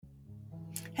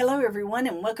Hello, everyone,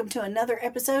 and welcome to another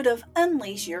episode of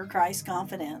Unleash Your Christ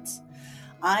Confidence.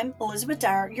 I'm Elizabeth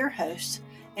Dyer, your host,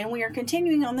 and we are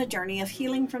continuing on the journey of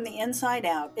healing from the inside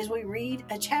out as we read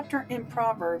a chapter in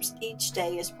Proverbs each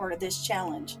day as part of this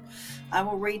challenge. I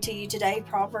will read to you today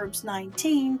Proverbs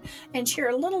 19 and share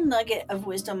a little nugget of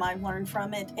wisdom I've learned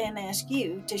from it and ask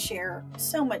you to share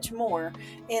so much more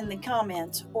in the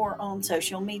comments or on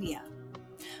social media.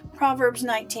 Proverbs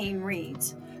 19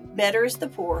 reads, "Better is the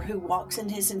poor who walks in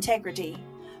his integrity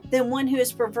than one who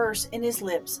is perverse in his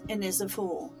lips and is a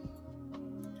fool.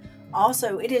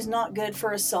 Also, it is not good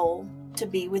for a soul to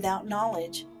be without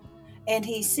knowledge, and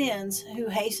he sins who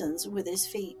hastens with his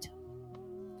feet.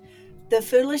 The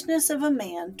foolishness of a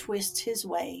man twists his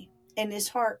way, and his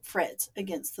heart frets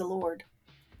against the Lord.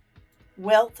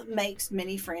 Wealth makes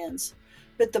many friends,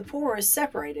 but the poor is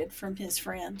separated from his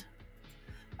friend.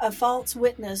 A false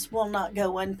witness will not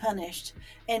go unpunished,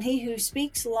 and he who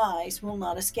speaks lies will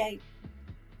not escape.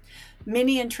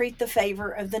 Many entreat the favor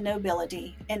of the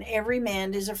nobility, and every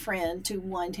man is a friend to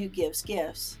one who gives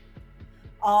gifts.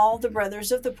 All the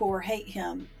brothers of the poor hate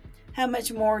him. How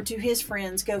much more do his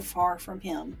friends go far from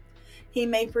him? He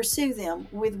may pursue them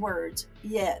with words,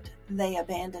 yet they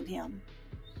abandon him.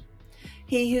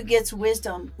 He who gets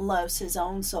wisdom loves his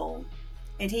own soul,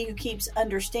 and he who keeps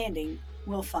understanding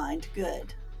will find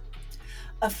good.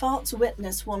 A false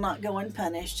witness will not go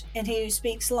unpunished, and he who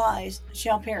speaks lies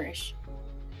shall perish.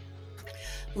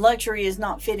 Luxury is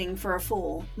not fitting for a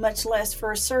fool, much less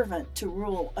for a servant to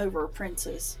rule over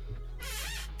princes.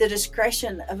 The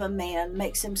discretion of a man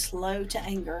makes him slow to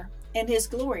anger, and his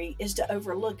glory is to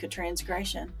overlook a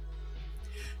transgression.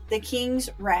 The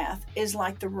king's wrath is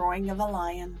like the roaring of a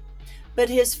lion, but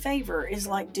his favor is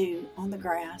like dew on the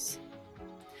grass.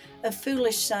 A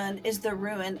foolish son is the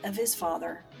ruin of his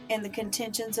father, and the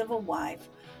contentions of a wife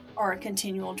are a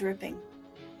continual dripping.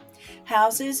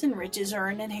 Houses and riches are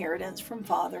an inheritance from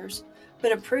fathers,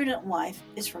 but a prudent wife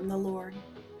is from the Lord.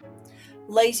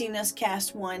 Laziness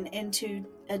casts one into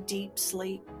a deep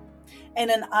sleep, and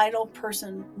an idle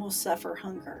person will suffer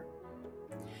hunger.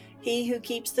 He who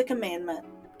keeps the commandment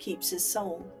keeps his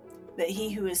soul, but he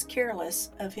who is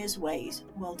careless of his ways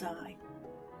will die.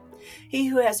 He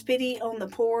who has pity on the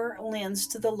poor lends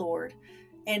to the Lord,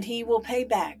 and he will pay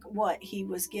back what he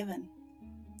was given.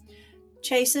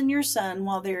 Chasten your son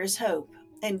while there is hope,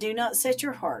 and do not set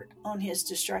your heart on his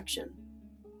destruction.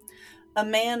 A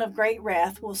man of great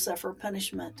wrath will suffer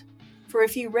punishment, for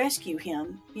if you rescue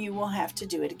him, you will have to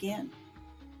do it again.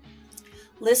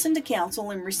 Listen to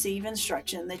counsel and receive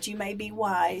instruction, that you may be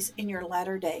wise in your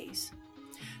latter days.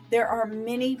 There are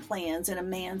many plans in a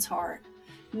man's heart,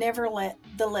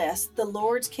 nevertheless the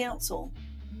Lord's counsel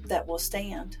that will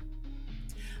stand.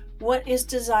 What is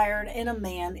desired in a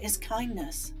man is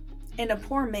kindness, and a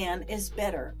poor man is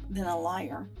better than a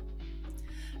liar.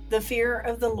 The fear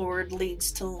of the Lord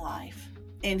leads to life,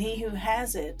 and he who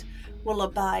has it will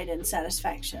abide in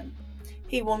satisfaction.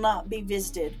 He will not be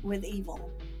visited with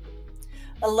evil.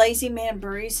 A lazy man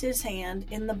buries his hand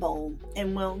in the bowl,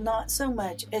 and will not so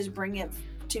much as bring it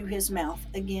to his mouth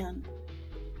again.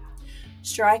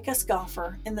 Strike a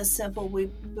scoffer, and the simple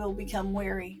will become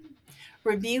wary.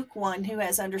 Rebuke one who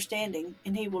has understanding,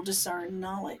 and he will discern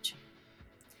knowledge.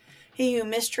 He who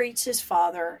mistreats his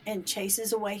father and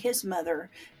chases away his mother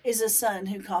is a son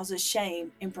who causes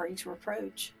shame and brings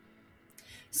reproach.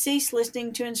 Cease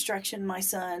listening to instruction, my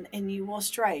son, and you will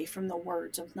stray from the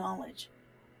words of knowledge.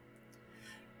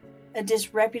 A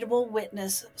disreputable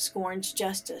witness scorns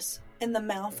justice, and the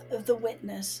mouth of the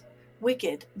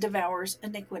wicked devours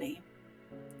iniquity.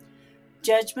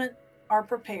 Judgment are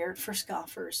prepared for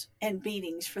scoffers, and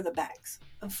beatings for the backs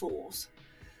of fools.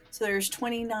 So there's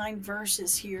 29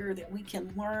 verses here that we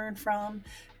can learn from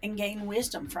and gain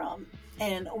wisdom from.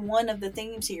 And one of the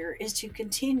themes here is to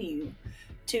continue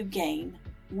to gain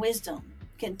wisdom,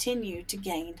 continue to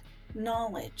gain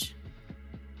knowledge,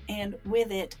 and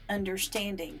with it,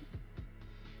 understanding.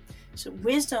 So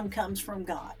wisdom comes from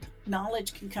God.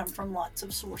 Knowledge can come from lots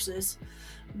of sources,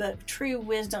 but true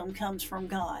wisdom comes from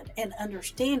God, and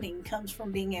understanding comes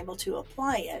from being able to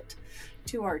apply it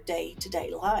to our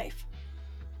day-to-day life.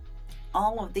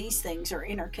 All of these things are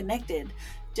interconnected,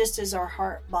 just as our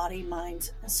heart, body,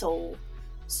 mind, soul,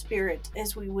 spirit,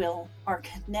 as we will, are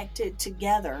connected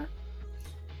together.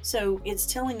 So it's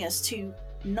telling us to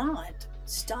not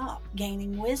stop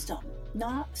gaining wisdom,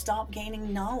 not stop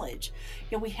gaining knowledge.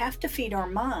 We have to feed our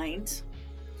minds,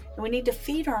 and we need to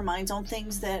feed our minds on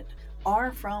things that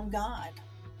are from God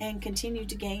and continue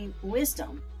to gain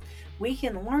wisdom. We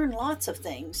can learn lots of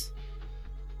things,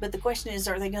 but the question is,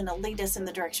 are they going to lead us in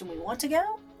the direction we want to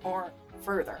go, or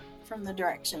further from the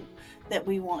direction that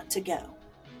we want to go?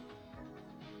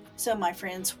 So, my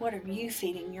friends, what are you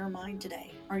feeding your mind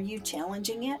today? Are you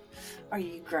challenging it? Are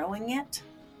you growing it?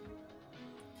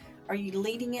 Are you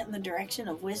leading it in the direction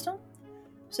of wisdom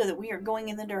so that we are going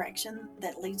in the direction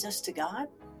that leads us to God?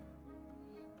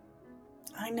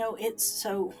 I know it's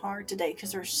so hard today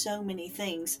because there's so many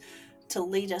things to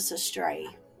lead us astray.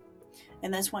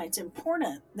 And that's why it's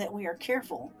important that we are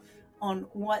careful on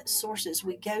what sources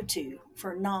we go to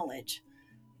for knowledge.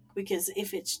 Because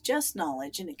if it's just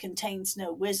knowledge and it contains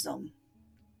no wisdom,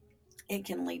 it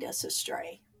can lead us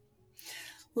astray.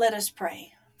 Let us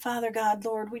pray. Father God,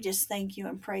 Lord, we just thank you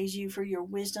and praise you for your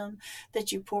wisdom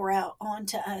that you pour out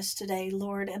onto us today,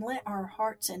 Lord, and let our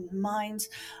hearts and minds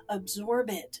absorb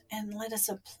it and let us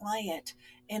apply it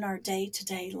in our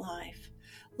day-to-day life.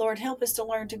 Lord, help us to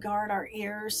learn to guard our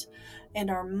ears and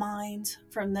our minds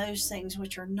from those things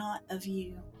which are not of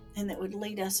you and that would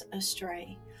lead us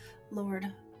astray, Lord.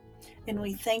 And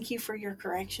we thank you for your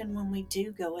correction when we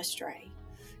do go astray.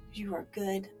 You are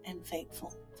good and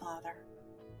faithful, Father.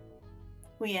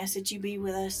 We ask that you be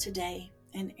with us today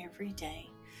and every day.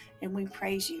 And we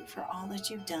praise you for all that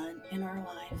you've done in our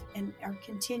life and are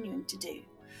continuing to do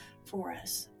for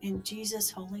us. In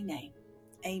Jesus' holy name,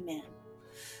 amen.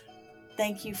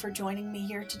 Thank you for joining me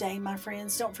here today, my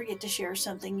friends. Don't forget to share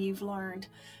something you've learned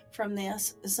from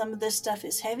this. Some of this stuff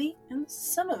is heavy and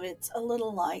some of it's a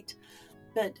little light,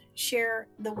 but share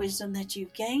the wisdom that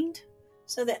you've gained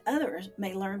so that others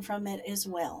may learn from it as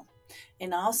well.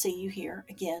 And I'll see you here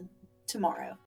again tomorrow.